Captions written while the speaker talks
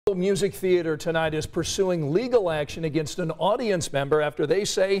Music Theater tonight is pursuing legal action against an audience member after they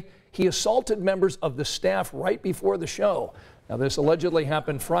say he assaulted members of the staff right before the show. Now, this allegedly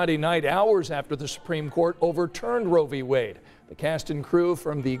happened Friday night, hours after the Supreme Court overturned Roe v. Wade. The cast and crew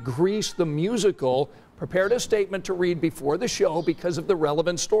from the Grease the Musical prepared a statement to read before the show because of the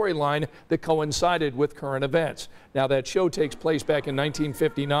relevant storyline that coincided with current events. Now, that show takes place back in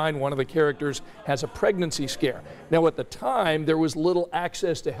 1959. One of the characters has a pregnancy scare. Now, at the time, there was little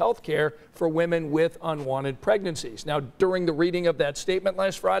access to health care for women with unwanted pregnancies. Now, during the reading of that statement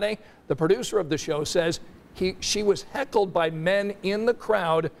last Friday, the producer of the show says she was heckled by men in the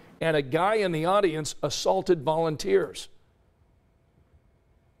crowd and a guy in the audience assaulted volunteers.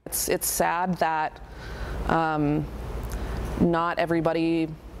 It's sad that not everybody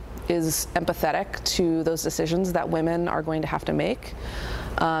is empathetic to those decisions that women are going to have to make.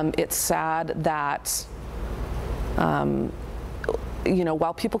 It's sad that,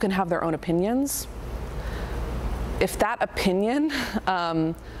 while people can have their own opinions, if that opinion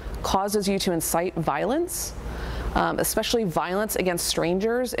causes you to incite violence, especially violence against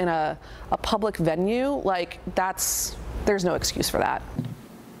strangers in a public venue, there's no excuse for that.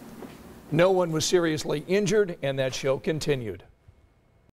 No one was seriously injured, and that show continued.